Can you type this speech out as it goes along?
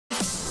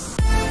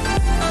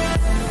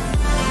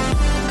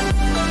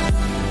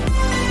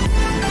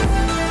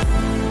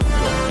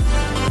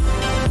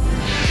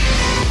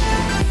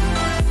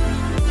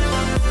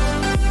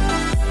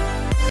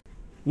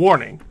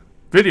Warning.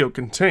 Video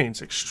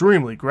contains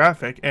extremely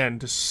graphic and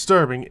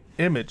disturbing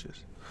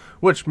images,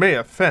 which may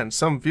offend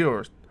some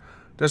viewers.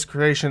 This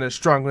creation is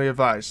strongly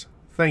advised.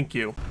 Thank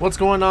you. What's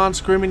going on,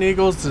 Screaming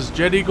Eagles? This is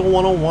Jet Eagle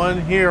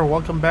 101 here.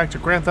 Welcome back to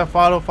Grand Theft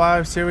Auto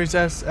 5 Series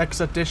SX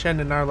Edition.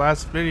 In our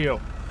last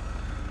video,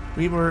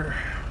 we were...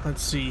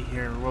 let's see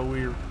here. What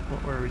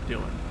were we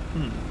doing?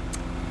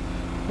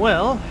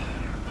 Well,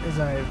 as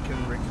I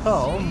can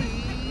recall,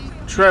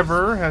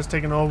 Trevor has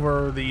taken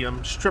over the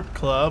strip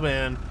club,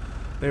 and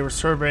they were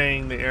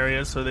surveying the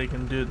area so they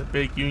can do the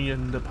big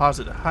Union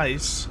Deposit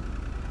heist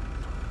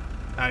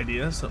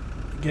idea. So,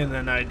 getting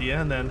an idea,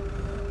 and then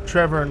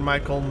Trevor and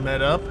Michael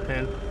met up,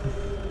 and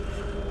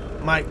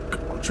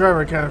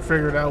Trevor kind of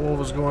figured out what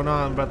was going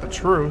on about the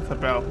truth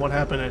about what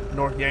happened at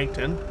North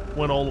Yankton.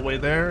 Went all the way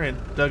there and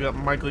dug up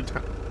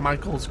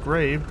Michael's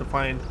grave to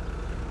find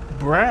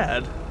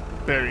Brad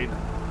buried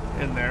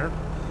in there.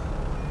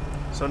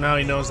 So now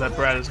he knows that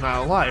Brad is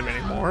not alive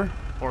anymore,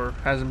 or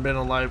hasn't been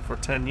alive for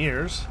 10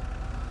 years.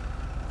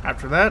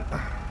 After that,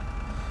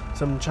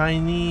 some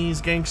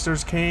Chinese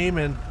gangsters came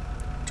and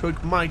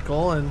took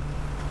Michael, and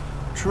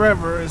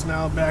Trevor is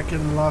now back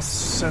in Los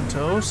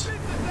Santos,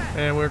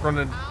 and we're going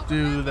to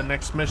do the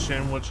next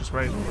mission, which is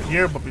right over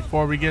here. But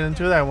before we get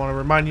into that, I want to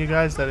remind you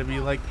guys that if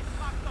you like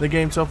the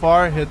game so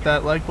far, hit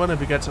that like button. If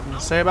you got something to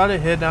say about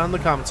it, hit down in the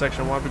comment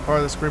section. Want to be part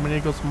of the Screaming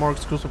Eagles for more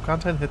exclusive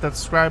content, hit that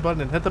subscribe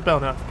button and hit the bell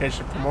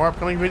notification for more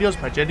upcoming videos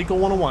by Jet Eagle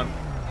 101.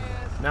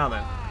 Now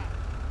then,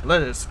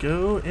 let us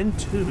go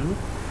into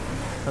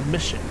a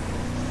mission.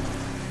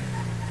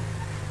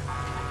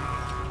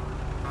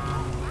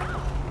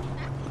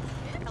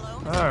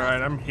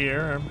 Alright, I'm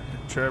here. I'm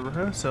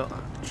Trevor, so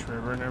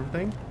Trevor and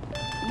everything.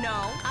 No,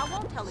 I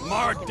won't tell you.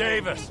 Lamar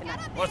Davis,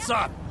 what's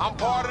up? I'm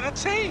part of the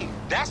team.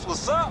 That's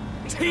what's up.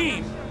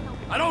 Team?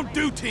 I don't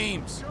do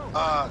teams.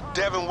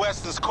 Devin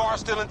Weston's car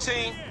stealing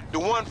team, the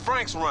one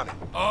Frank's running.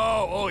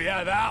 Oh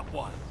yeah, that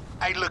one.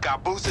 Hey, look, I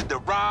boosted the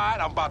ride.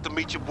 I'm about to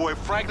meet your boy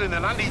Franklin,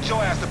 and I need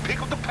your ass to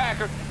pick up the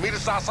Packer, meet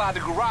us outside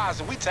the garage,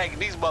 and we taking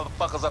these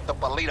motherfuckers up to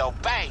Paleto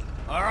Bay.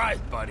 All right,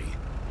 buddy.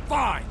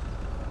 Fine.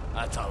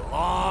 That's a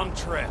long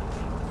trip.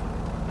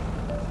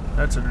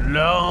 That's a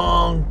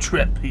long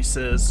trip, he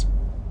says.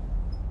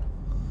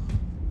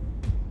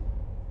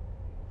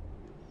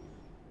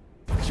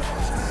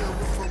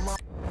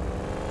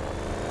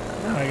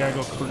 Now I gotta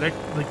go collect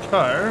the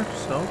car,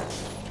 so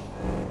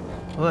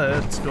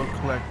let's go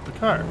collect the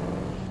car.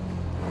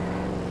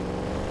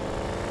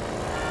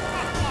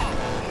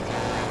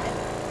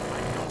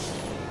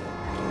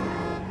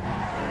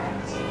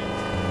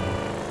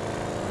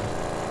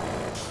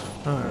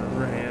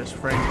 Alright, that's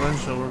Franklin,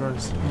 so we're going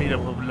to meet up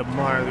with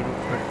Lamar to go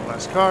collect the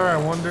last car. I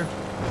wonder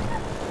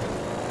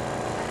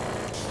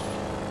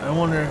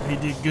if he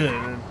did good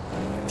in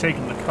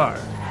taking the car.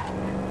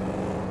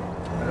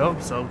 I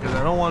hope so, because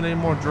I don't want any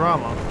more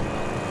drama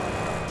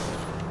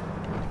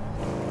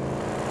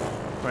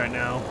right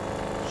now.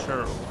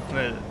 Sure,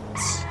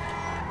 let's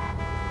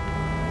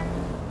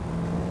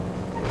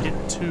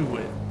get to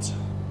it.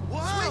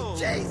 Whoa.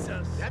 Sweet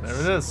Jesus! There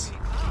it is.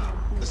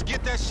 Let's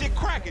get that shit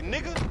cracking,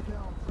 nigga.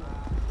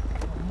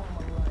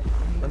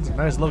 That's a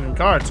nice looking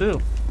car, too.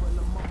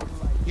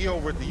 He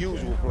over at the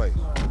usual place.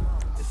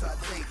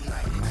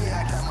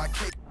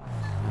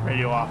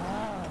 Radio off.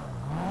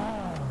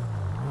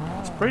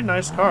 It's a pretty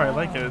nice car. I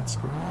like it. It's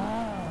the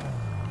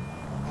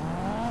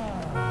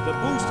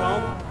boost,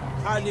 homie.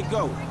 How'd it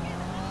go?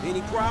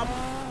 Any problem?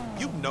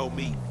 You know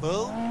me,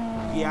 fool.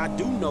 Yeah, I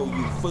do know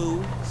you,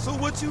 fool. So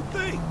what you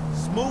think?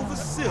 Smooth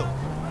as silk.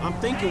 I'm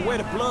thinking where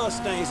the blood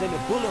stains and the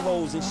bullet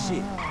holes and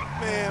shit.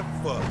 Man,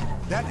 fuck.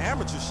 That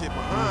amateur shit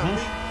behind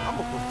me, I'm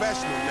a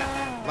professional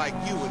now. Like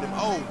you and them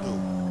old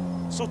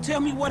dudes. So tell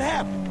me what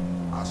happened.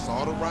 I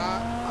saw the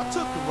ride. I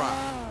took the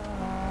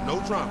ride. No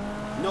drama.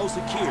 No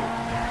security.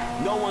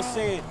 No one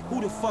saying,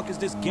 who the fuck is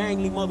this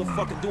gangly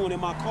motherfucker doing in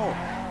my car?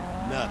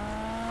 Nothing.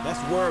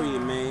 That's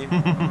worrying, man.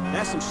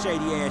 That's some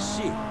shady ass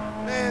shit.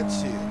 Man,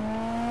 chill.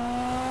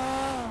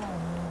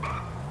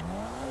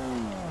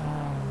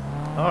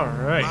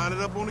 alright. Line it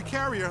up on the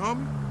carrier,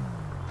 homie.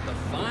 The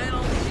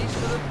final piece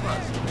of the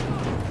puzzle.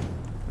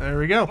 There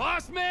we go.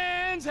 Boss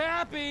man's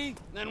happy,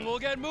 then we'll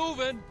get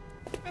moving.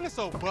 And this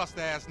old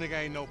bust-ass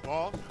nigga ain't no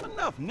boss.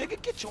 Enough,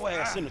 nigga. Get your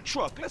ass in the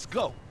truck. Let's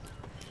go.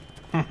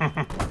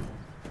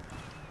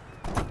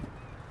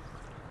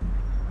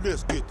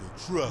 Let's get the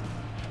truck.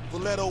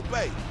 Paleto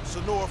Bay,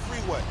 Sonora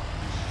Freeway.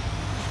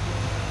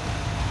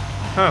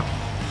 Huh.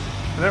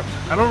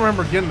 I don't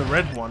remember getting the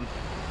red one.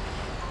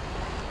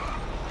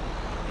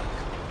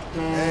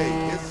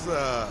 Hey, it's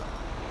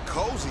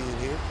cozy in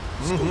here.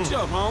 Scooch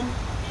up, homie.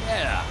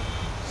 Yeah,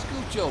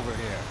 scooch over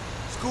here.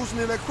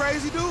 Scooching in that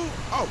crazy dude?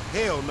 Oh,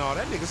 hell no,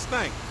 that nigga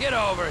stank. Get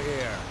over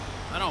here.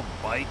 I don't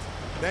bite.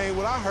 That ain't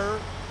what I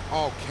heard.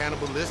 All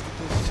cannibalistic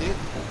and shit.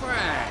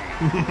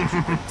 Frank, what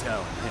you been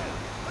telling him?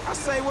 I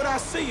say what I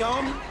see,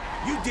 homie.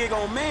 You dig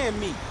on man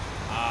meat.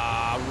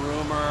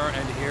 Rumor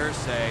and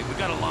hearsay. We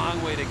got a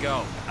long way to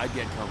go. I'd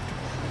get comfortable.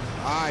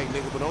 All right,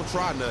 nigga, but don't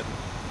try nothing.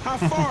 How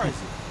far is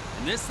it?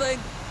 And this thing?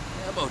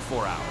 Yeah, about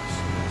 4 hours.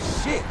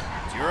 shit.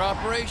 It's your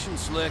operation,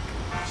 Slick.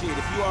 Shit,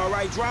 if you all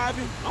right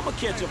driving, I'm gonna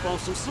catch up on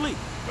some sleep.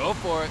 Go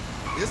for it.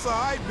 It's all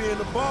right being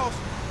the boss.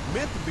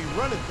 Meant to be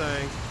running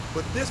things,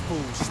 but this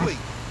fool's sleep.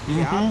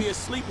 Yeah, I'll be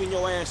asleep when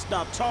your ass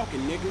stop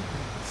talking, nigga.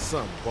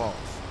 Some boss.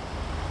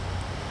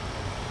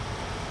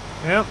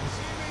 Yep.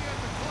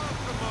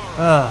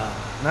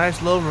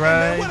 Nice little Hey,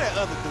 man, ride. where that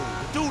other dude?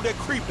 The dude that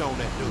creeped on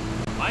that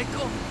dude.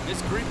 Michael,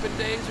 his creeping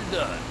days are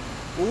done.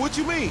 Well, what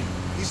you mean?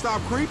 He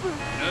stopped creeping?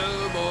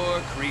 No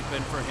more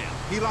creeping for him.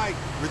 He, like,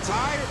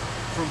 retired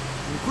from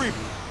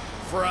creeping?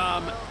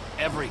 From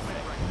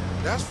everything.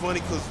 That's funny,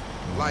 because,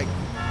 like,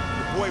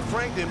 the boy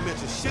Frank didn't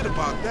mention shit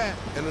about that.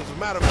 And as a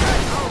matter of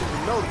fact, I don't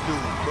even know the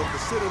dude. But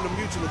considering the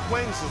mutual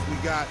acquaintances we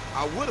got,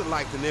 I would have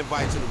liked an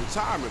invite to the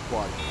retirement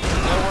party.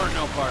 There weren't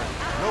no party.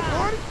 No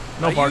party?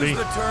 No I party. use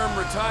the term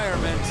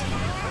retirement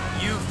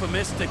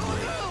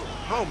euphemistically.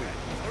 Homie,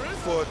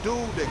 for a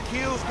dude that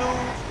kills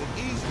dudes and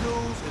eats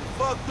dudes and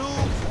fuck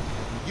dudes,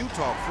 you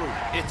talk free.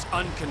 It's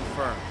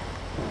unconfirmed.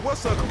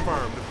 What's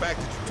unconfirmed? The fact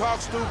that you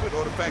talk stupid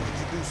or the fact that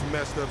you do some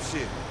messed up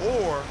shit?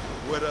 Or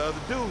where the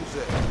other dude's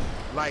at?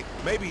 Like,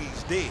 maybe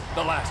he's dead.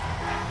 The last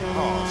one.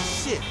 Oh,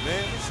 shit,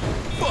 man.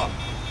 Fuck.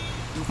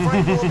 Do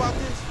Frank know about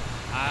this?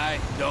 I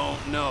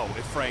don't know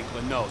if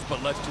Franklin knows,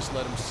 but let's just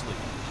let him sleep.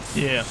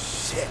 Yeah.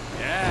 Shit.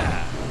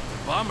 Yeah,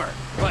 bummer.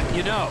 But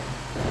you know,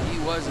 he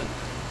wasn't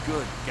a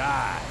good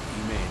guy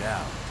he made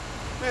out.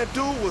 Man,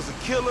 dude was a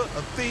killer,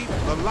 a thief,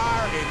 a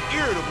liar, and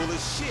irritable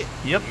as shit.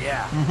 Yep.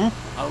 Yeah,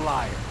 a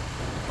liar.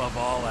 Above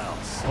all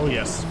else. Oh,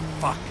 yes.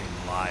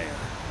 Fucking liar.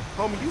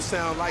 Homie, you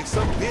sound like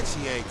some bitch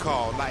he ain't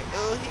called. Like,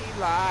 oh,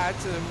 he lied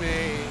to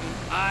me.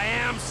 I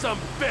am some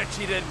bitch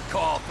he didn't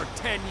call for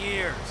 10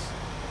 years.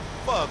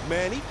 Fuck,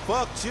 man, he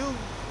fucked you.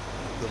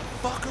 The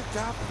fucker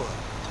got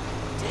fucked.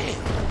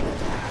 Damn.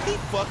 He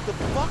fucked the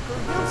fucker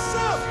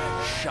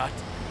himself. Shut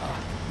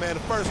up. Man,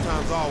 the first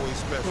time's always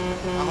special.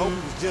 I hope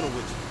he was gentle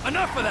with you.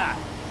 Enough of that.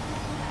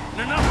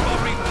 And enough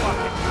about me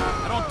fucking.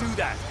 I don't do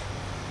that.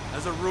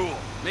 As a rule.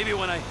 Maybe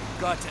when I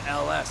got to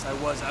LS, I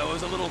was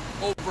a little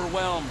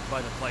overwhelmed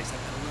by the place. I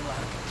got a little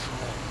out of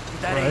control.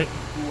 But that ain't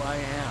who I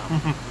am,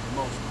 for the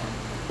most part.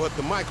 But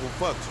the Michael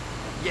fucked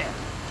you. Yeah,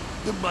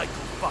 the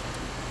Michael fucked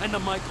him. And the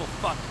Michael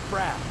fucked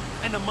Brad.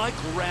 And the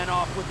Michael ran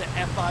off with the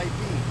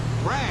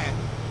FIB. Brad?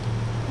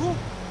 Who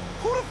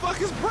the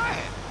fuck is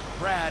Brad?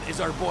 Brad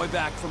is our boy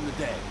back from the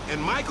dead. And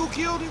Michael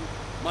killed him?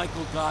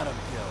 Michael got him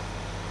killed.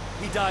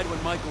 He died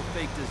when Michael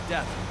faked his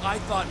death. I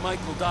thought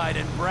Michael died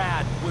and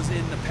Brad was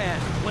in the pen,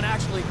 when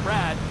actually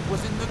Brad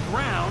was in the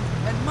ground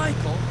and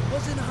Michael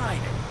was in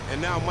hiding. And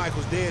now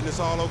Michael's dead and it's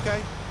all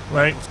okay?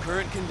 Right. Michael's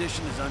current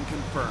condition is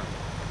unconfirmed.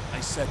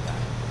 I said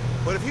that.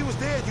 But if he was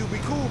dead, you'd be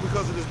cool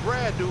because of this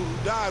Brad dude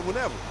who died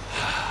whenever.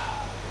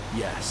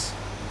 Yes.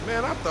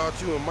 Man, I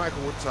thought you and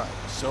Michael were tight.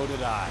 So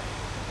did I.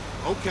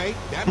 Okay,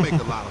 that makes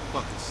a lot of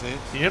fucking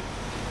sense. Yep.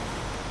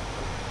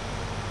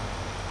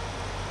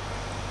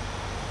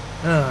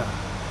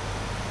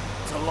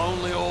 It's a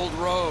lonely old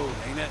road,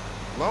 ain't it?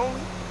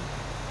 Lonely?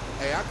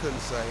 Hey, I couldn't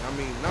say. I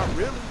mean, not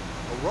really.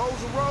 A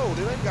road's a road.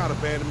 It ain't got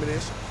abandonment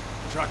issues.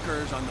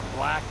 Truckers on the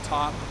black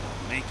top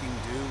making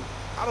do.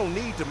 I don't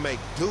need to make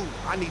do.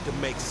 I need to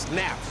make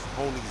snaps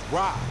on these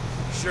rides.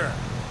 Sure.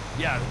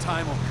 Yeah, the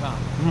time will come.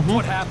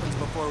 What happens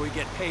before we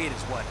get paid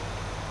is what?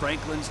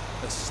 Franklin's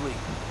asleep.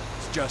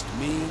 It's just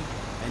me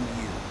and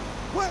you.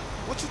 What?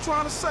 What you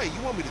trying to say?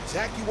 You want me to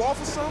jack you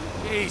off or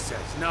something? Jesus,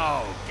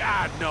 no.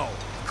 God, no.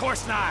 Of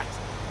course not.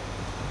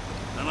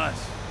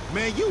 Unless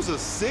Man, you's a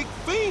sick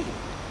fiend.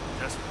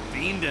 just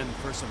fiending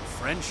for some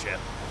friendship.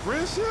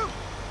 Friendship?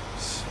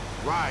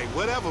 Right,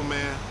 whatever,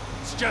 man.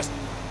 It's just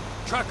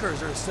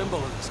truckers are a symbol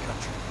of this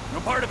country. No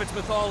part of its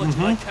mythology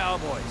like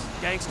cowboys,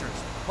 gangsters,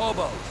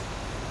 hobos,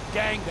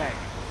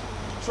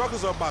 gangbangers.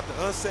 Truckers are about the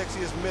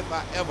unsexiest myth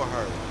I ever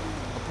heard.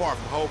 Apart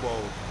from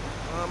hobos.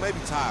 Maybe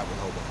tied with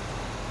hobos.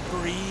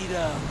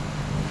 Freedom.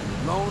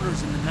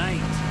 Loners in the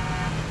night.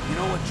 You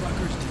know what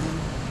truckers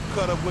do?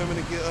 Cut up women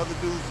and get other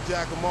dudes to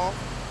jack them off.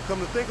 Come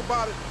to think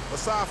about it,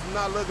 aside from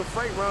not lugging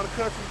freight around the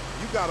country,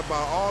 you got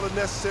about all the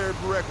necessary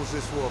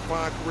prerequisites for a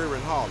fine career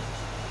in haulage.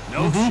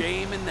 No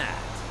shame in that.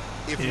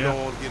 If you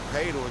don't want to get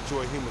paid or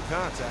enjoy human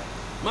contact.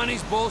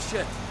 Money's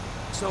bullshit.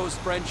 So is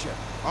friendship.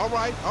 All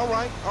right.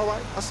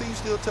 I see you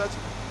still touching.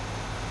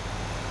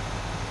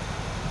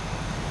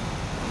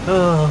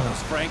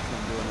 What's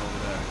Franklin doing over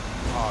there?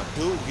 Oh,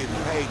 dude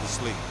getting paid to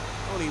sleep.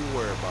 Don't even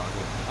worry about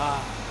him.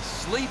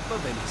 Sleep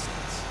of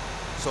innocence.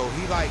 So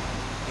he like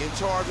in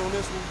charge on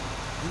this one?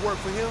 You work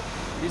for him?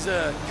 He's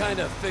a kind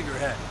of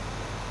figurehead.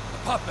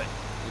 A puppet,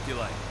 if you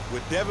like.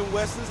 With Devin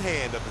Weston's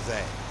hand up his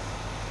ass.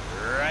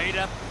 Right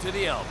up to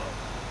the elbow.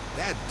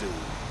 That dude,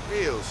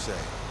 real shame.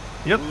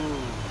 Yep.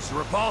 It's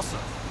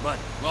repulsive. But,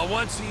 well,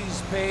 once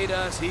he's paid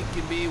us, he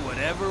can be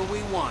whatever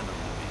we want him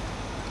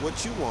to be.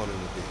 What you want him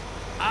to be?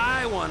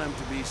 I want him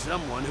to be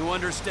someone who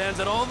understands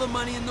that all the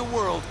money in the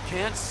world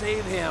can't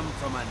save him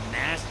from a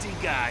nasty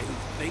guy who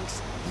thinks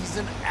he's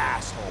an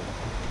asshole.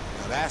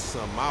 Now that's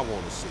something I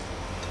want to see.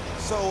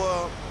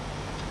 So,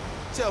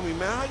 tell me,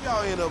 man, how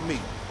y'all end up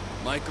meeting?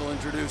 Michael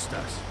introduced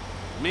us.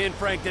 Me and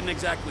Frank didn't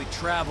exactly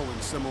travel in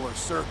similar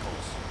circles.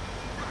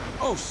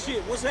 Oh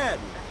shit, what's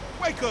happening?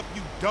 Wake up,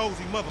 you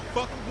dozy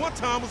motherfucker. One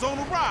time was on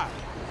a ride.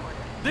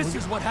 This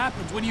is what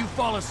happens when you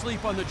fall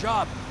asleep on the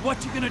job.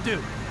 What you gonna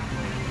do?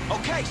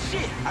 Okay,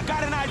 shit, I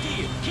got an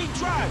idea. Keep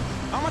driving.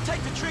 I'm gonna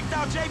take the tricked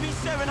out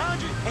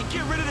JB700 and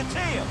get rid of the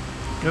tail.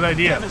 Good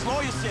idea. Devin's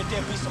lawyer said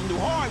there'd be some new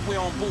hardware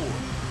on board.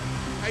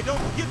 Hey, don't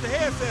forget the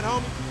headset,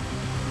 homie.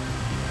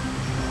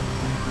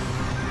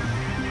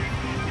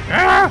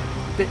 Ah!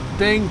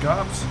 Dang,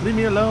 cops. Leave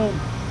me alone.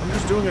 I'm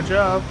just doing a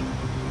job.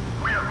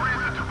 We have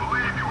reason to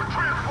believe you were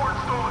transporting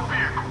stolen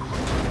vehicles.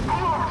 Pull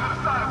over to the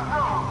side of the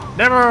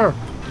road. Never!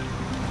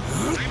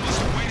 They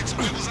must have waited till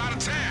we was out of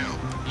town.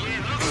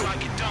 Yeah, it looks like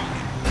it, don't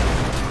it?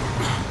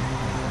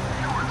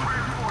 You were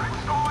transporting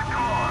stolen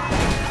cars.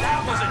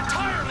 That was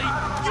entirely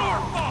your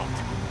fault!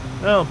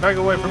 No, back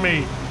away from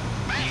me.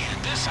 Man,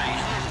 this ain't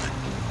hood.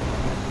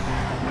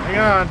 Hang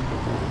on.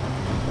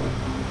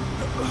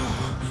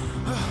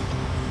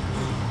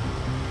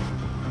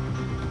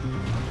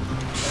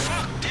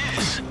 Fuck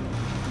this.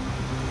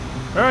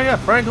 Hurry up,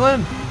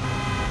 Franklin.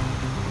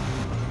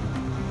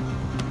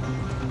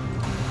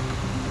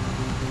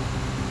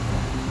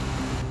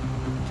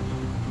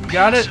 You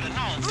got it? Should've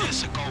known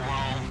this would go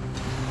wrong.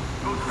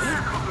 Those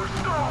vehicles are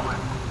stolen.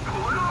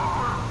 Pull it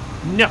over.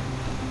 No,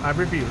 I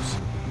refuse.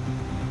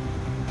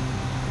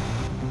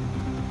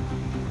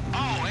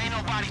 Oh, ain't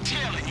nobody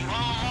telling you,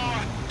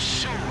 Lamar?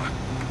 Sure.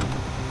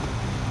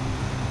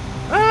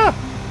 Ah!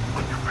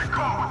 You've been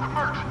caught with the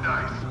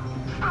merchandise.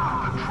 Stop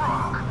the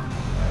truck.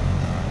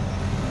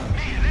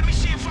 Man, let me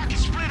see if I can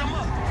split them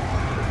up.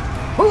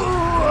 Whoa!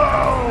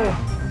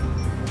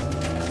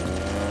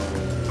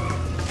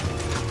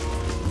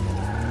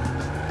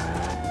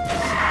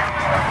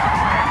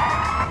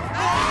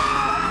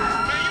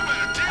 Man, you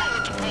better deal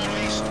with the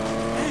police.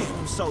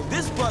 Damn, so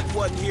this button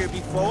wasn't here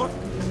before.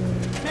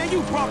 Man,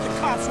 you brought the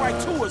cops right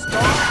to us,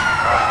 dog.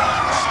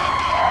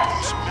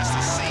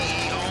 Mr.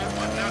 CEO,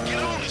 now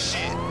get on this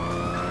shit.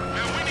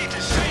 Man, we need to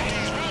shake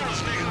these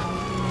rollers, nigga.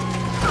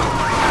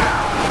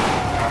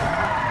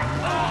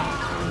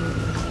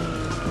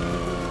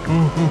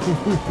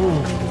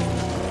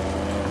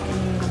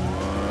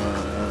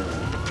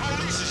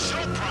 Police is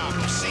your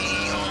problem,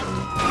 CEO.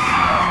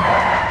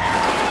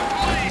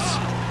 Police.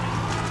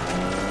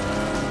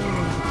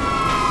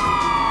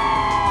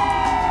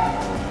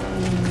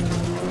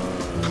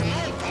 Come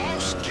on,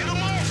 boss. Get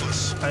them off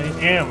us. I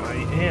am.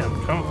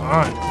 Come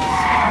on.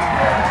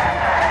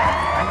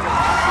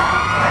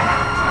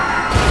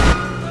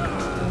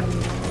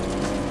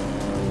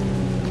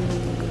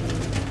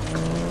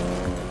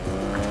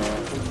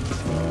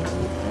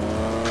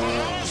 Come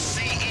on,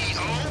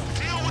 CEO.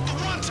 Deal with the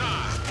one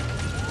time.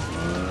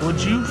 Would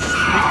you be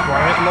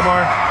quiet,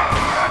 Lamar?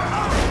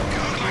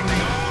 Look like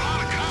they all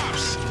out of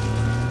cops.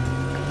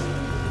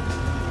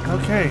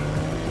 Okay. I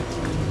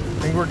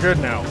think we're good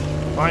now.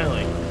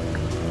 Finally.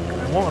 I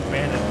won't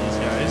abandon these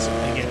guys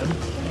again.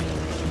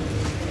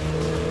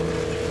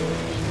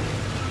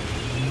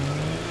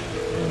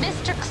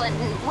 Mr.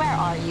 Clinton, where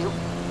are you?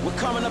 We're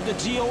coming up to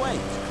GOA.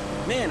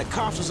 Man, the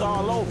cops was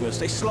all over us.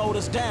 They slowed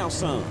us down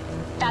some.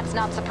 That's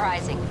not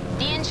surprising.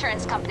 The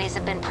insurance companies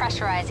have been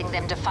pressurizing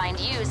them to find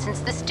you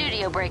since the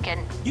studio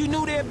break-in. You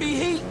knew there'd be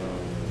heat?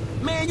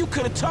 Man, you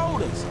could have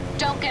told us.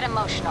 Don't get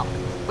emotional.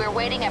 We're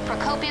waiting at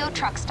Procopio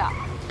truck stop.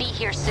 Be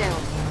here soon.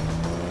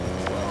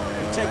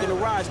 We're taking the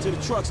rides to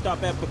the truck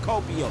stop at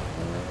Procopio.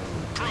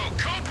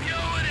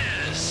 Procopio it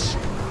is.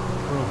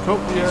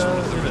 Procopia. He's one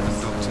of the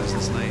rhythm doctors,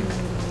 his name.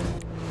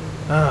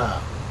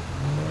 Ah.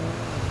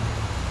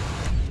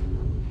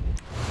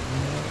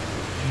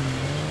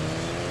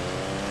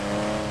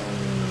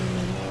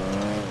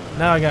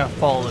 Now I gotta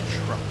follow the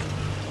truck.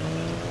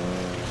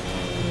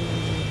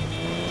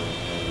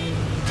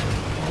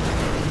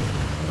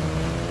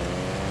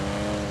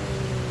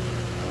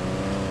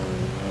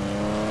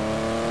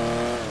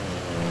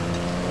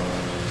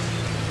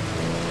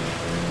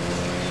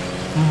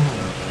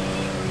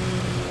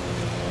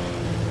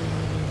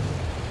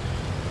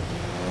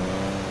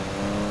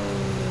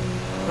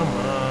 Come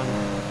on.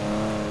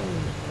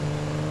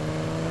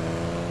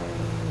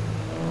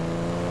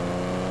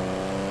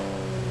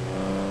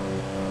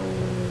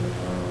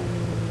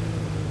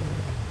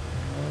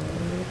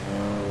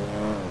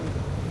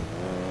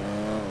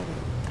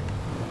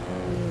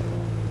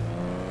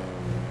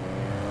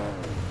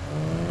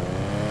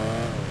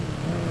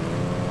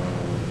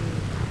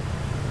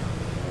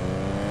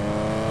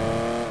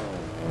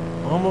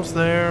 Almost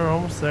there,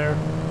 almost there.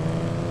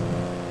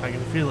 I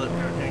can feel it,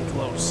 we're getting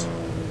close.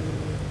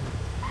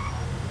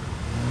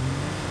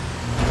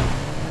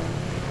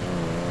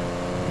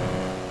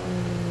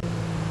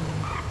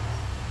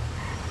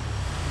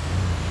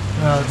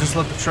 Just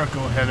let the truck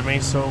go ahead of me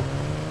so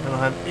I don't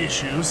have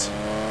issues.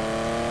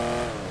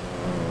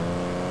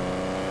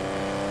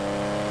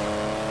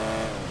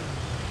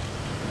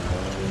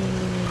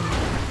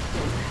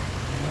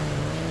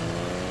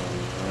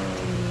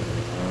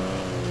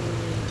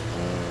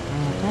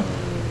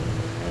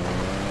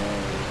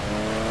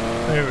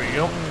 There we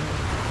go.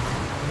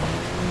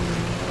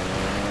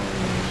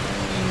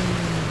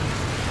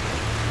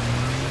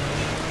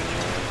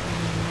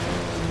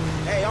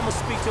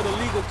 I'ma speak to the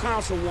legal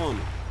councilwoman.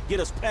 Get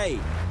us paid.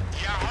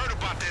 Yeah, I heard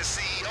about that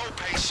CEO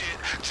pay shit.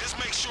 Just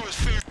make sure it's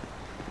fair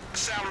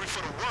salary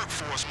for the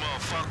workforce,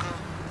 motherfucker.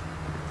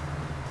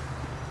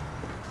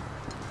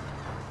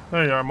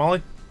 There you are,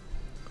 Molly.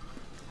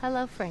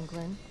 Hello,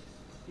 Franklin.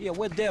 Yeah,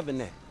 where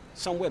Devin at?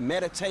 Somewhere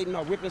meditating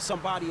or ripping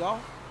somebody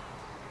off?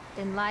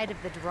 In light of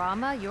the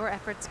drama your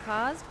efforts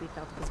caused, we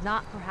felt it was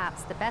not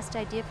perhaps the best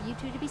idea for you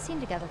two to be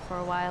seen together for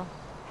a while.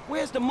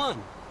 Where's the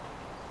money?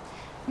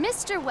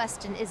 Mr.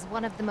 Weston is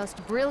one of the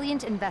most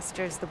brilliant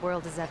investors the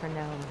world has ever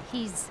known.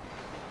 He's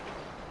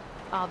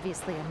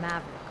obviously a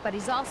maverick, but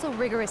he's also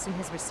rigorous in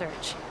his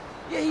research.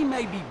 Yeah, he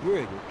may be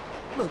brilliant.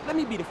 Look, let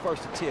me be the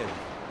first to tell you.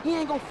 He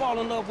ain't gonna fall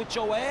in love with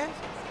your ass.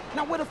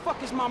 Now where the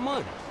fuck is my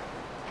money?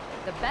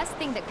 The best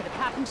thing that could have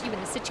happened to you in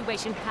this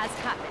situation has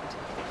happened.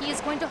 He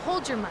is going to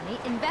hold your money,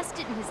 invest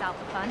it in his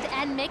Alpha Fund,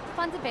 and make the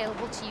funds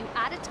available to you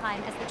at a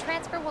time as the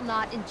transfer will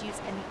not induce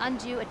any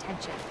undue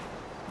attention.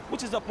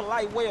 Which is a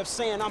polite way of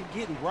saying I'm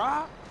getting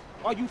robbed?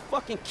 Are you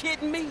fucking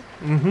kidding me?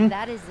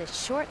 That is a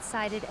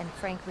short-sighted and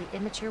frankly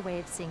immature way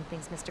of seeing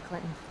things, Mr.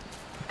 Clinton.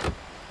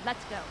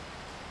 Let's go.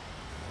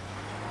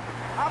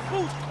 I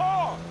boost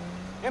cars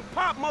and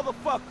pop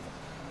motherfucker.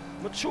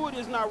 Maturity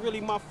is not really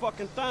my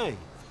fucking thing.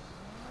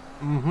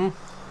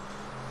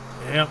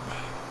 Yep.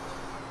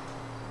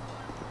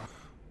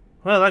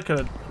 Well, that could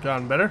have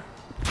gone better.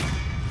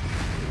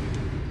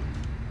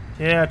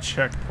 Yeah,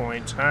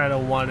 checkpoint. I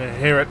don't want to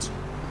hear it.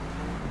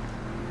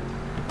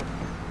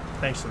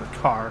 Thanks to the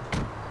car.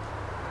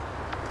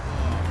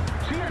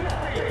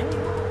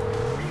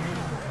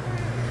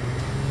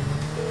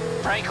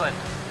 Franklin.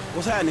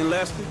 What's happening,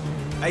 Lester?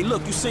 Hey,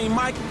 look, you seen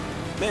Michael?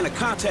 Man, the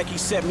contact he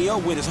set me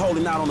up with is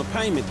holding out on the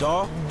payment,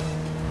 dawg.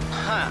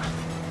 Huh.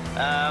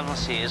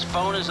 Let's see. His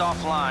phone is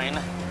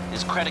offline.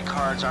 His credit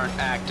cards aren't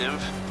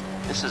active.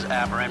 This is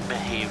aberrant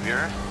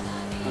behavior.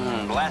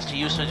 Last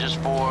usage is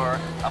for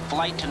a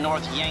flight to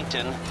North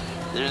Yankton.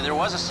 There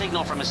was a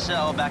signal from his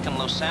cell back in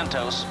Los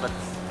Santos, but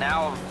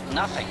now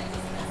nothing.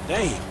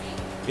 Damn.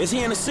 Is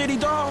he in the city,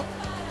 dawg?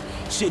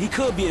 Shit, he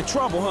could be in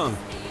trouble, huh?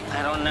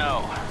 I don't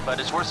know, but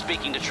it's worth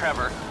speaking to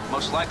Trevor.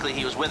 Most likely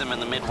he was with him in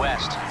the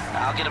Midwest.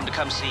 I'll get him to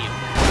come see you.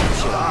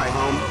 Shit, all right,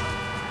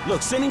 homie.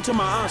 Look, send him to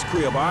my aunt's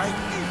crib, all right?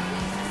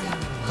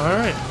 All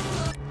right.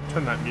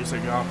 Turn that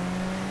music off.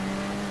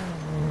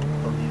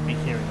 Don't need to be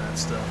hearing that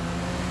stuff.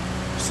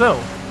 So,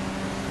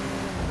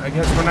 I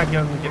guess we're not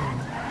going to get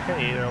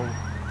paid.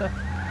 What the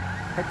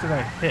heck did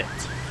I hit?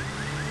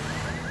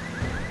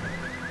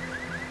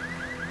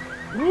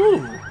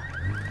 Ooh!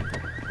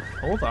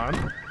 Hold on.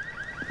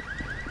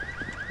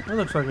 That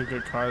looks like a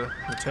good car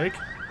to take.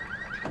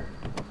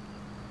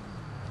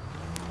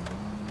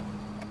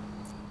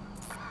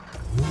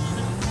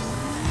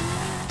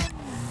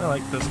 I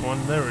like this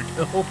one. There we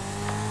go.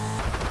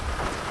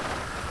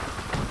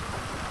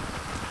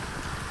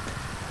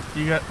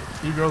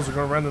 You girls are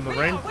gonna run in the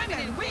rain? We are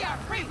women. We are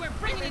free. We're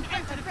bringing an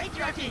end to the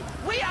patriarchy.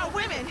 We are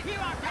women. You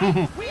are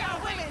right. We are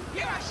women.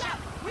 You are shout.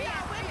 We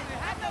are women.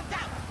 Have no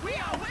doubt. We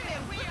are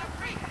women. We are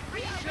free.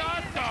 We are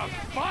Shut the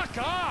fuck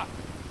up!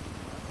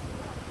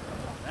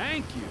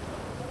 Thank you.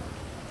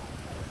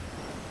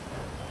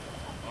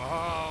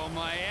 Oh,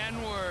 my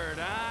N-word,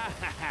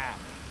 huh?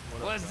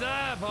 What's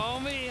up,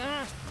 homie,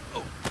 huh?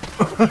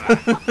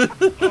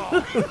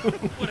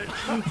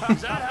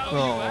 Is that how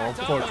you act,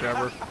 huh? Poor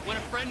Trevor. When a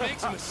friend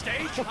makes a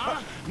mistake,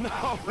 huh?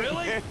 No,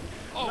 really? Man.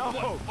 Oh, no.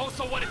 what? Oh,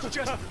 so what? It's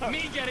just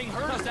me getting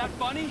hurt? Is that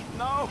funny?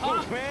 No,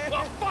 huh? man.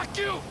 Well, fuck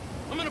you!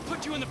 I'm gonna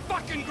put you in the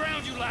fucking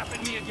ground. You laugh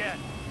at me again.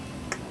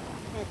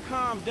 Man,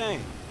 calm down.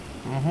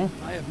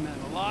 I have met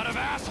a lot of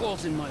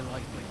assholes in my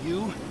life, but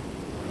you're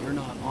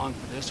not on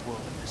for this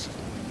world, and this is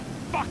the way you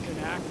fucking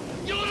act.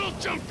 You little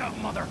jumped-up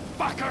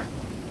motherfucker!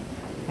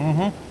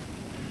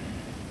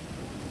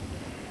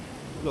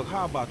 Look,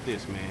 how about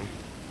this, man?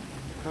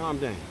 Calm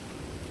down.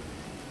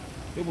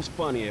 It was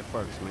funny at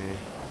first, man.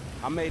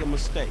 I made a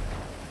mistake.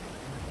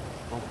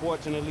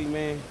 Unfortunately,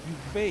 man, you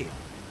failed.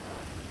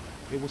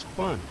 It was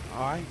fun,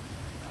 all right?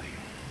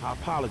 I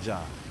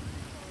apologize.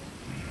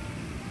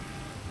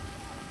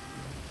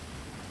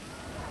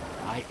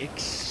 I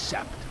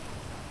accept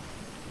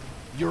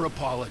your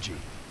apology.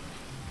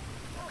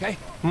 Okay?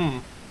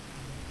 All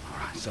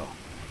right, so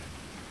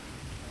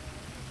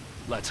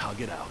let's hug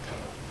it out.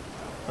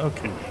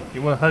 Okay.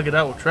 You want to hug it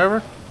out with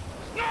Trevor?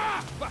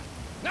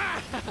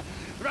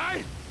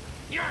 Right?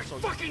 You're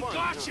fucking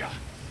gotcha.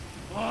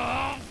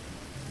 Oh,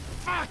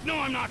 fuck! No,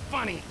 I'm not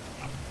funny.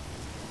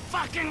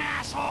 Fucking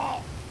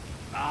asshole.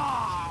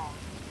 Oh,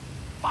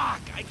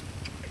 fuck! I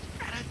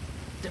had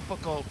a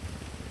difficult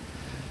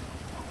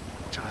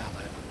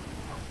childhood.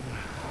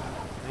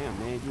 Damn,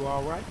 man, you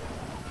all right?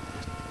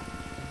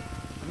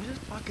 I'm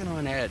just fucking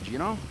on edge, you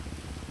know?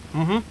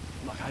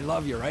 Look, I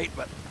love you, right?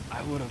 But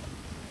I would've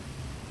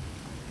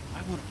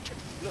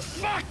just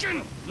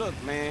fucking... Look,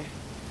 man.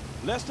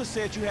 Lester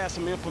said you had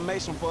some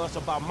information for us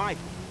about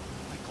Michael.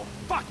 Michael.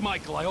 Fuck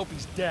Michael. I hope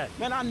he's dead.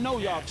 Man, I know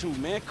y'all two,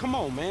 man. Come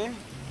on, man.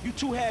 You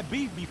two had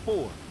beef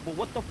before. But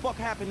what the fuck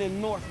happened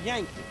in North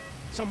Yankton?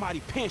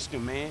 Somebody pinched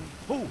him, man.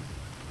 Who?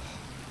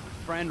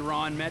 friend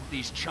Ron met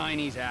these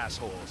Chinese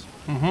assholes.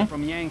 Mm-hmm.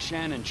 From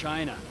Yangshan in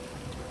China.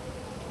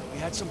 We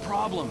had some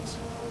problems.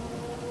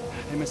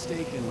 They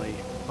mistakenly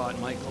thought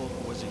Michael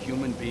was a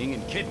human being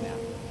and kidnapped.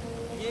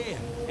 Yeah,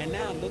 and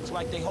now it looks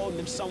like they holding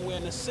him somewhere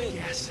in the city.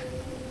 Yes.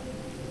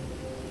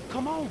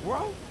 Come on,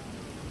 bro.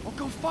 Well,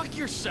 go fuck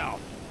yourself.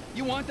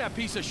 You want that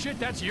piece of shit,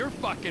 that's your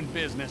fucking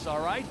business,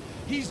 all right?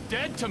 He's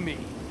dead to me,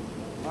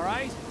 all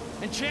right?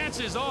 And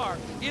chances are,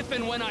 if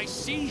and when I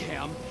see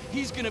him,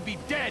 he's gonna be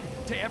dead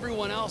to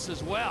everyone else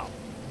as well.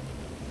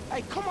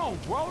 Hey, come on,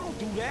 bro. Don't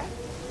do that.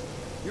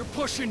 You're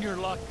pushing your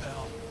luck,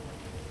 pal.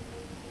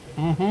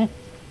 Mm-hmm.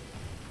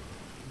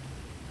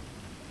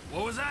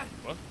 What was that?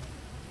 What?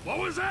 What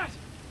was that?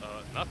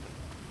 Nothing.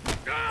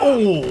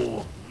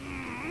 Oh!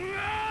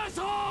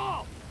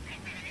 Asshole!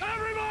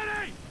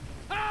 Everybody!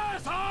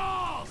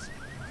 Assholes!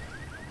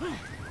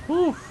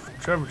 Whew.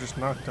 Trevor just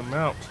knocked him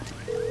out.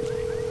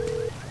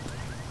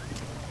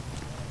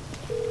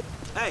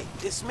 Hey,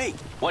 it's me.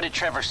 What did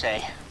Trevor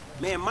say?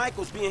 Man,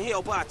 Michael's being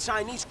held by a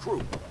Chinese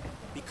crew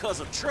because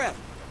of Trevor.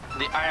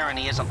 The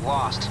irony isn't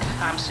lost.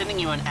 I'm sending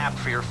you an app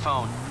for your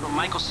phone.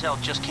 Michael's cell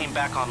just came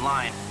back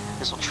online.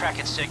 This will track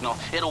its signal.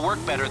 It'll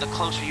work better the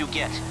closer you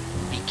get.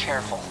 Be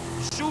careful.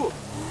 Sure.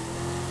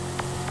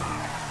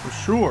 For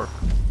sure.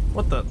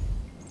 What the?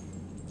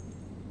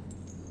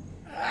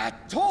 I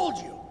told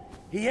you,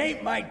 he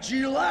ain't my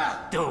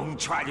Gila. Don't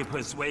try to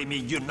persuade me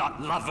you're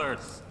not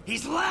lovers.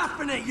 He's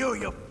laughing at you,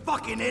 you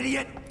fucking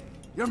idiot.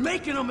 You're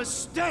making a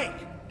mistake.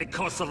 It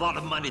costs a lot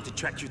of money to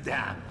track you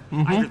down.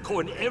 Mm-hmm. I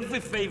recorded every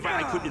favor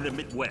I could in the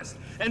Midwest.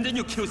 And then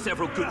you kill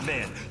several good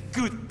men.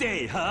 Good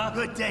day, huh?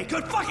 Good day.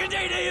 Good fucking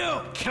day to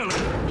you. Kill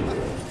him.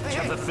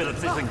 Trevor Phillips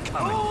isn't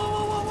coming.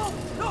 Whoa.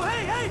 No,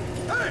 hey.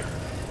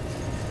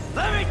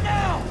 Let me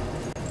down.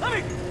 Let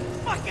me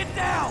fucking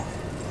down.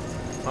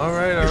 All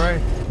right.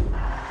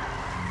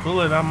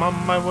 Cool it. I'm on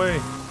my way.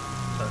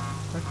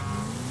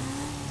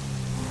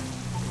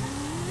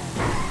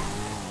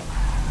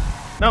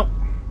 No.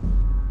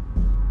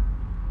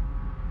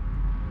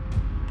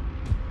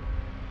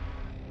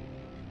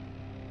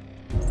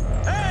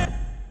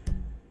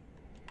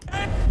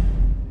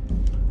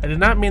 I did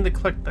not mean to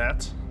click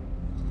that.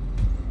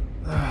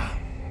 I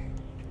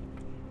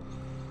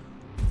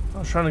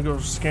was trying to go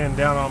scan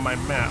down on my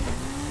map.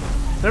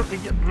 There we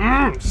go.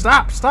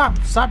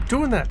 Stop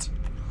doing that.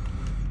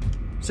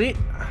 See,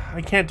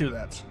 I can't do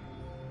that.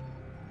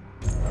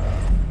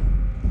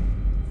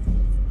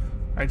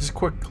 I just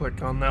quick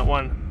click on that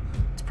one.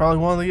 It's probably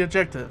one of the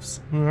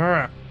objectives.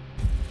 Alright.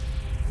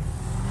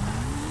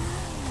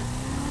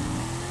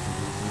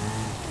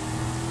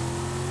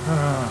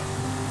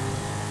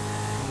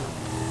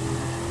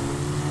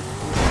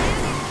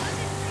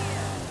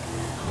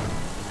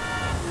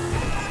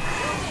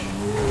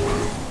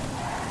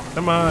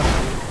 Come on.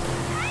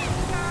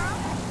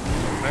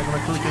 I'm not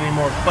gonna click any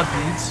more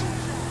buttons.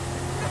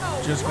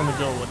 Just gonna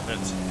go with it.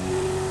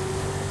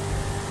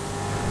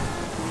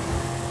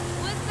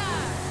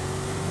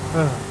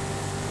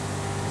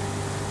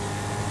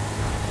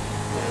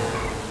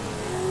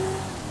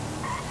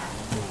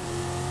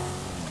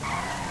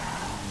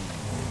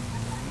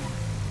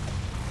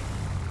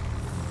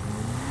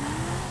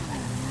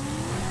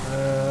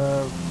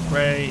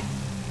 Ray.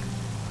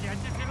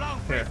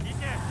 Here.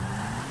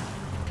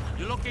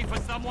 You looking for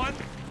someone?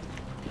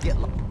 Get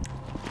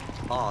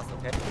lost,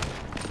 okay?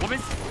 我们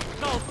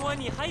告诉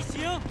你还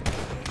行，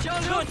向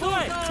右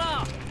退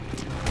了，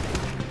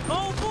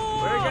后步。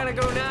Where are you gonna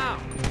go now?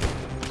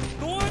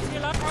 躲起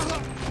来。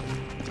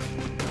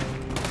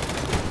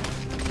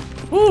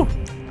Woo!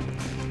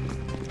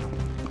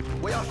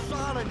 我要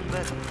杀了你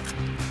们！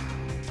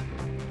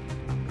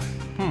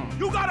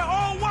 You got an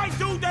all white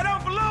dude that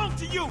don't belong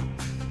to you.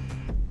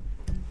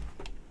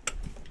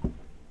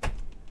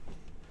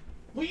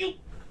 Will you?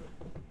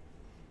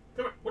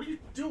 Come on, what are you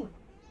doing?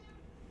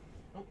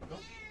 Oh, no.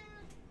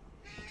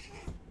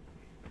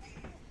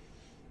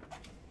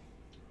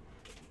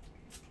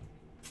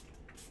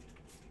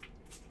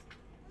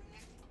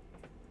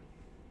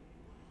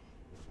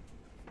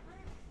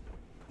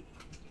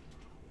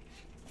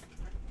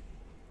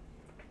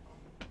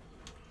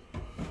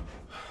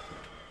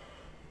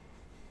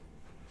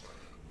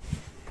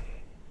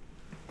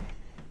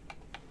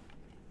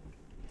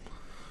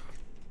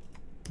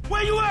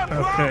 Where you at, bro?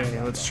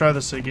 Okay, let's try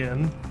this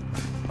again.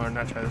 Or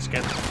not try this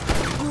again.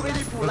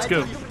 Let's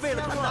go.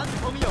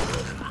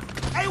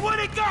 Hey, what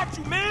they got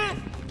you,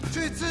 man?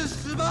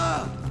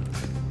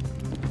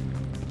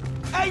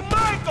 Hey,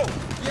 Michael!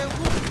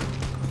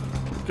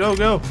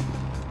 Go.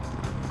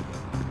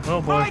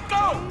 Oh boy.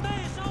 Michael!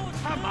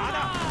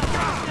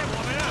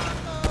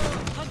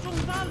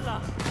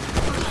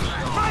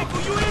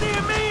 Michael, you in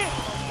here, man?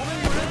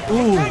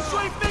 Ooh. In case you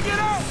ain't figured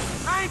out,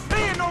 I ain't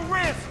paying no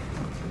rent.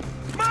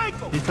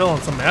 Michael! He fell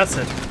on some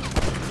acid.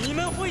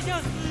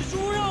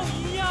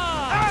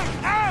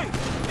 Hey!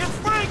 It's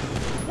Frank!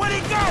 What he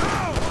got?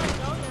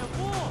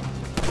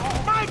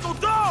 Michael,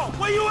 dog!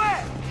 Where you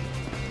at?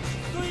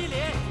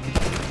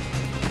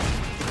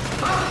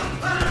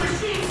 The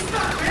machine's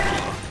stuck,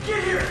 man!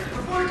 Get here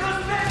before it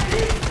comes back to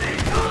eat me!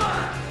 Come on!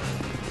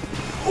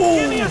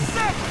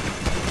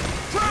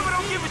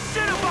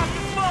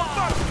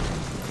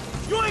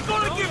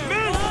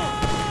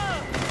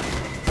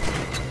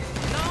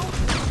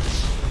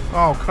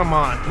 Oh, come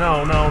on.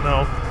 No, no,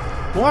 no.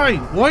 Why?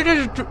 Why did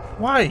it do...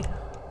 Why?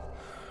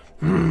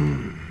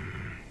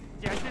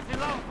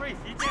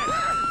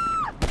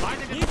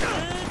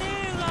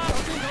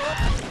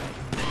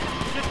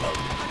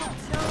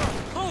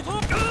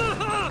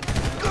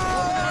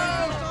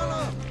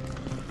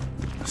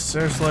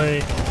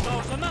 Seriously.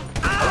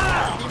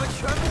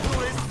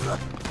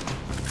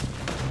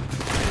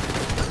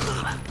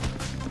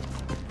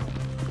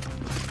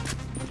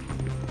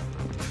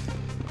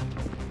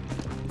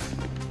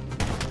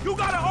 You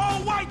got an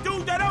all-white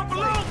dude that don't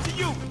belong to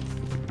you.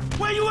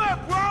 Where you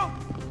at, bro?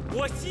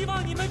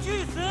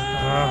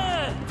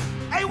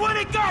 Hey, where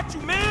they got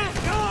you, man?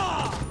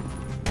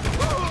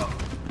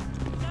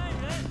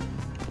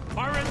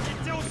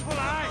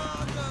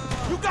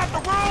 You got the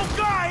wrong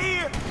guy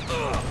here.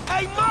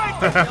 Hey,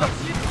 Mike.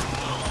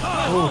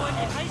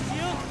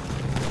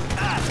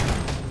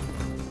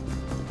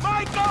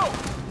 Michael.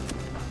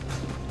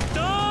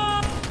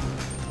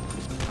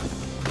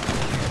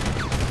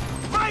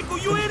 Michael,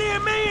 you in here,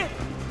 man?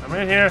 I'm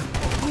in here.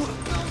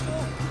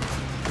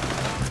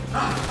 I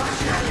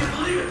can't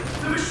believe it.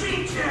 The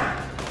machine jam.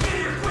 Get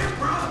here quick,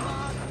 bro.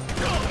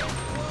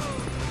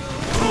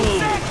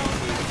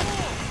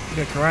 You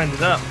got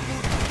grinded up.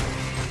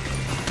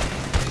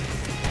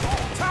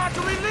 Time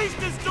to release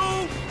this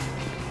dude.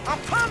 I'm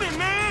coming,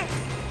 man.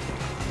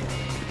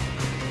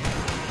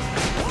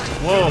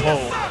 Whoa.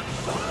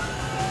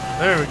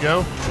 There we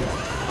go.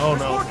 Oh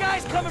no. More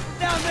guys coming from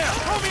down there.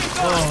 Throw me a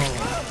gun.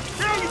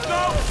 There you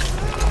go.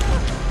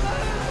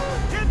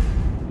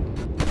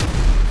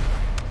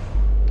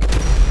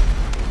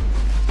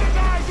 The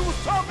guys you was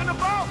talking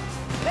about,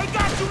 they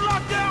got you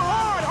locked down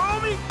hard,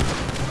 homie.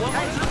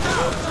 Hey, some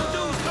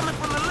dudes coming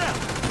from the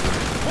left.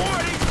 More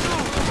of these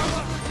dudes.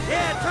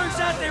 Yeah, it turns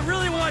out they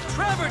really want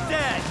Trevor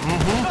dead.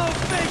 Go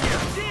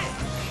figure. Shit.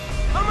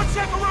 I'm gonna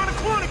check around the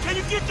corner. Can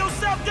you get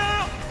yourself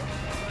down?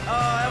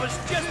 I was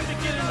just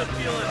beginning to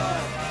feel it.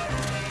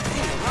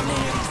 How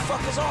many of these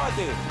fuckers are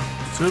there?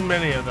 Too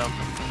many of them.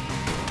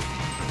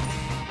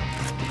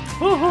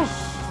 Woohoo!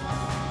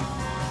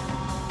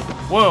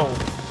 Whoa!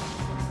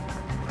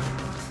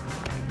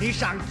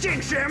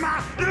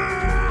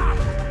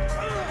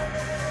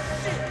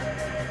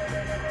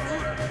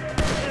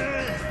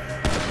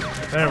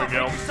 There we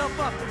go. Pick yourself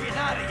up. We're getting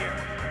out of here.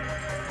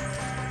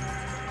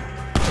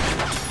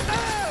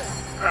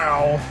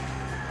 Ow!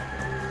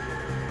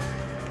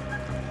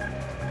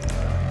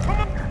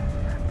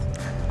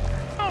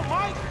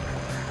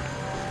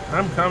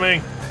 I'm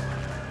coming.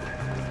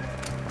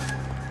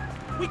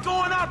 We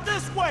going out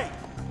this way.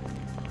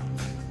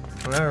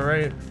 All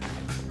right.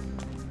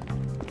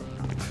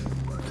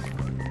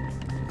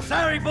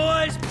 Sorry,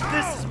 boys, but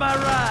this is my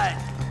ride.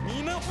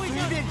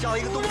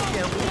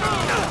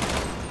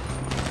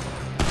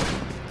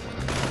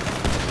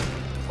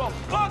 For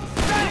fuck's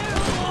sake!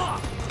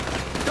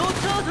 Don't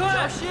tell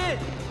her! Shit!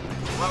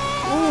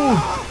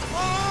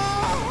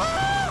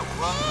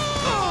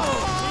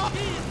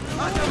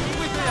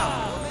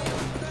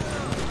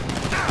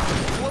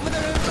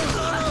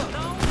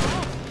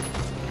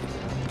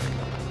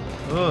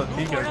 Ugh,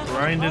 he got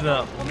grinded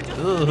up.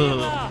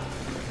 Ugh.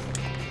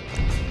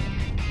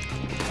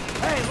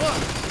 Hey, look!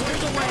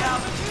 Here's a way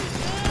out.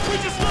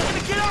 We're just looking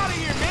to get out of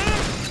here, man!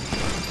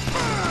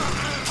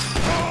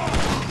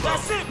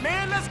 That's it,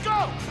 man! Let's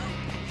go!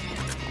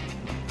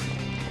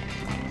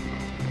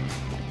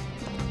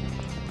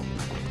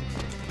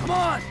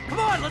 Come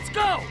on, let's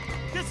go!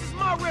 This is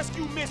my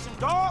rescue mission,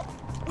 dog.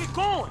 We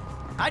going.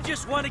 I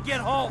just want to get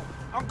home.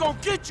 I'm gonna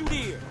get you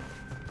there.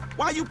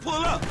 Why you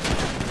pull up?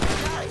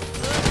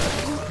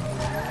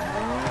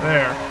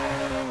 There.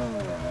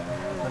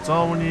 That's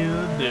all we needed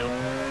to do.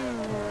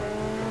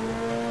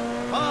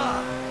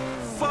 Ah,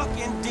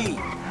 fucking D.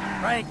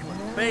 Franklin,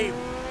 baby,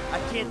 I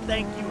can't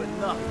thank you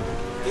enough.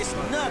 It's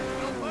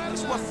nothing.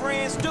 It's what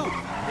friends do.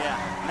 Yeah,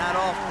 not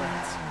all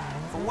friends.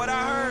 From what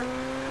I heard,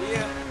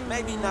 yeah,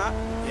 maybe not.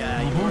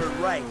 Yeah, you heard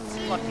right. It's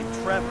fucking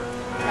Trevor.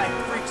 The guy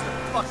freaks the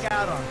fuck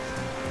out on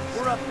us.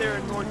 We're up there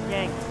in North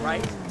Yankton,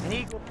 right? And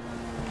he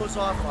goes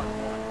off on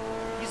one.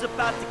 He's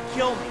about to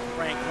kill me,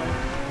 Franklin.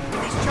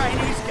 These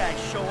Chinese guys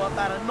show up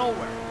out of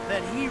nowhere.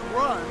 Then he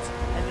runs,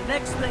 and the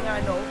next thing I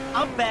know,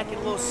 I'm back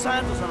in Los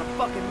Santos on a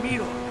fucking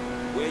meat hook.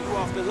 Where you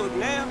off the hook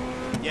now?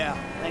 Yeah,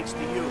 thanks to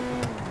you.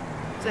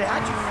 Say,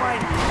 how'd you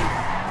find me?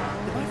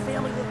 Did my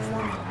family look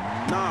for me?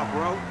 Nah,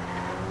 bro.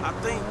 I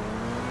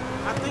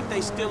think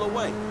they still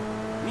away.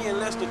 Me and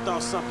Lester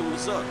thought something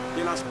was up.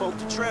 Then I spoke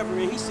to Trevor,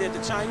 and he said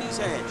the Chinese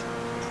had you.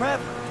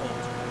 Trevor told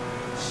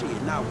you?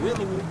 Shit, not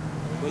willingly.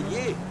 But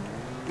yeah,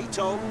 he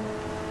told me.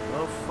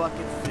 Well,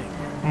 fucking figure.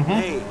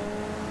 Hey,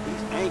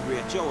 he's angry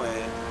at your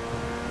ass.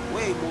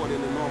 Way more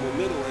than the normal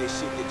middle-aged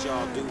shit that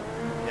y'all do.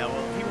 Yeah,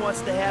 well, if he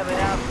wants to have it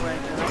out,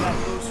 Franklin, I got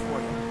news for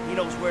you. He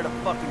knows where to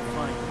fucking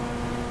find you.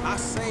 I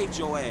saved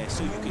your ass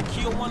so you could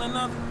kill one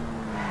another?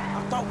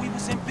 I thought we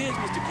was in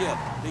business together,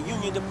 the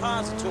Union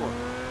Depository.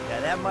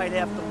 Yeah, that might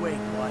have to wait,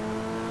 bud.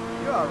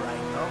 You're all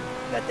right, though.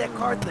 Got that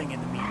car thing in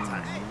the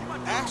meantime.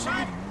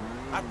 Actually,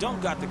 I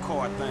don't got the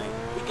car thing.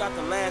 We got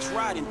the last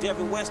ride and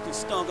Devin Weston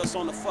stung us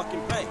on the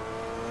fucking bay.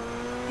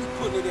 He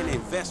putting it in an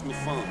investment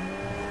fund.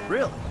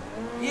 Really?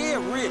 Yeah,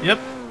 really. Yep.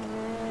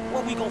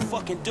 What we gonna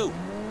fucking do?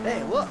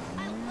 Hey, look.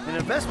 An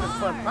investment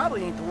fund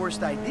probably ain't the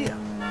worst idea.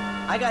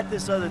 I got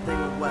this other thing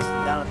with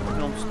Weston down at the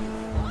film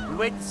studio. We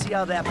wait to see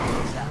how that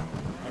plays out.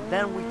 And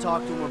then we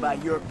talk to him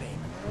about your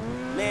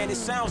payment. Man, it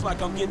sounds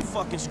like I'm getting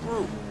fucking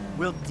screwed.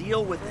 We'll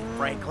deal with it,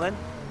 Franklin.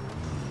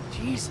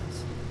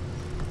 Jesus.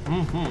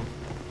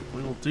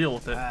 We will deal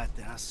with it. All right,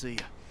 then. I'll see you.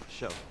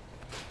 Sure.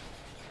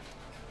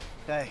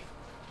 Hey,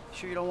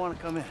 sure you don't want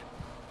to come in?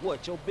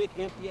 What, your big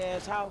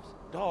empty-ass house?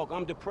 Dog,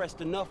 I'm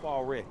depressed enough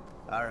already.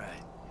 All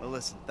right. Well,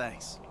 listen,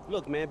 thanks.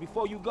 Look, man,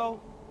 before you go,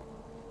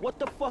 what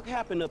the fuck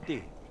happened up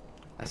there?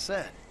 I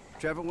said,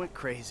 Trevor went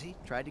crazy,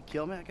 tried to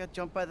kill me, I got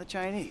jumped by the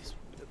Chinese.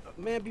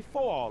 Man,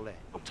 before all that,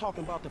 I'm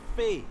talking about the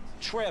feds.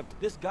 Trevor,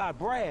 this guy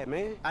Brad,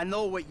 man. I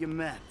know what you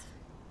meant.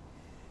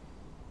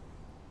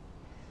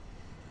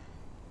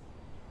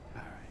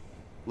 All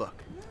right,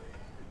 look,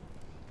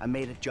 I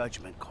made a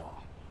judgment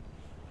call.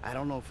 I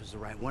don't know if it was the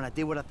right one. I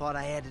did what I thought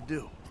I had to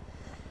do.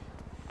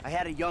 I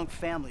had a young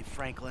family,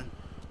 Franklin.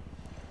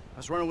 I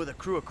was running with a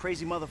crew of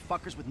crazy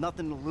motherfuckers with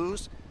nothing to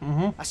lose.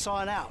 I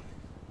saw an out.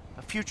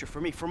 A future for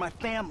me, for my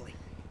family.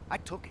 I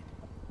took it.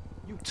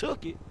 You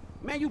took it?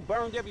 Man, you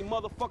burned every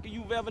motherfucker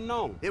you've ever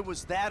known. It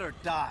was that or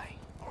die.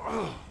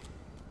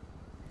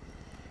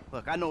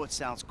 Look, I know it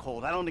sounds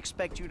cold. I don't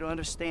expect you to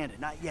understand it.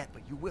 Not yet,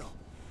 but you will.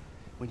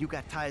 When you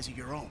got ties of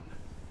your own.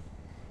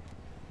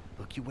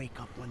 Look, you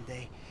wake up one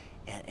day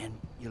and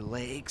your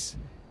legs,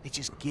 they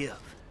just give.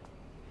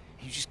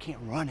 You just can't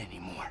run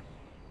anymore.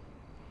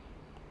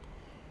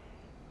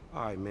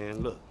 All right,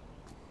 man, look.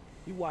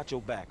 You watch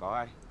your back, all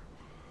right?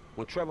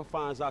 When Trevor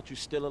finds out you're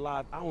still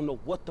alive, I don't know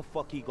what the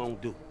fuck he gonna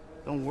do.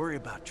 Don't worry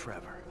about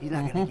Trevor. He's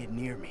not gonna get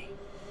near me.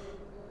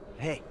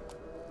 Hey,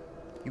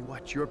 you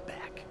watch your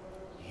back.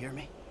 You hear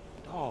me?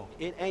 Dog,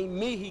 it ain't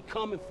me he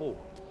coming for.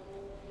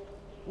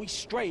 We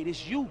straight.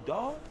 It's you,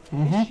 dog.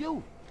 It's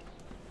you.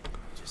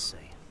 Just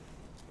saying.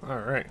 All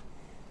right.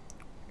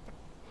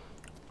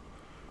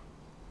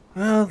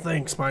 Well,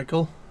 thanks,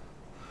 Michael.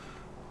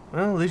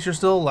 Well, at least you're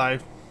still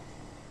alive.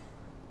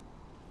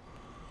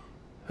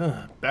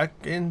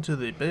 Back into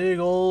the big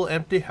old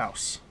empty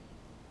house.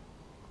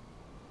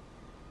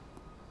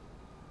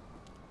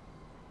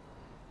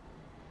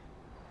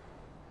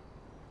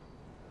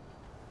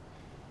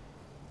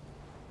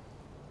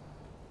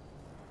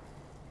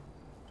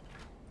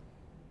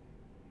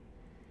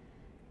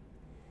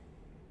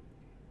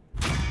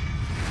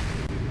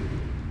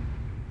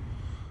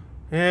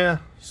 Yeah,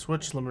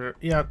 switch limiter.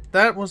 Yeah,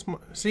 that was my...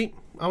 See,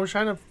 I was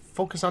trying to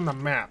focus on the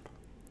map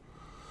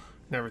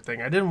and everything.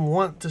 I didn't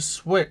want to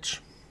switch.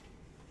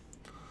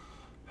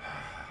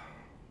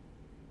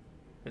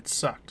 It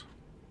sucked.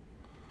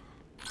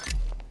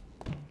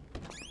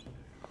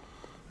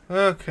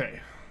 Okay.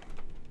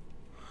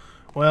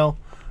 Well,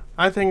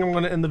 I think I'm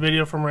going to end the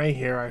video from right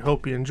here. I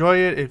hope you enjoy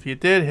it. If you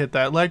did, hit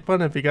that like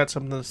button. If you got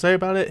something to say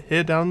about it, hit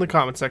it down in the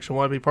comment section.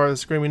 Want to be part of the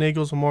Screaming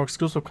Eagles and more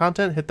exclusive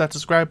content? Hit that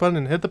subscribe button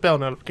and hit the bell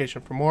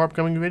notification for more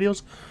upcoming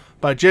videos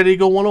by Jet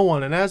Eagle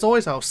 101. And as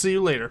always, I'll see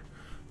you later.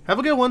 Have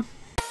a good one.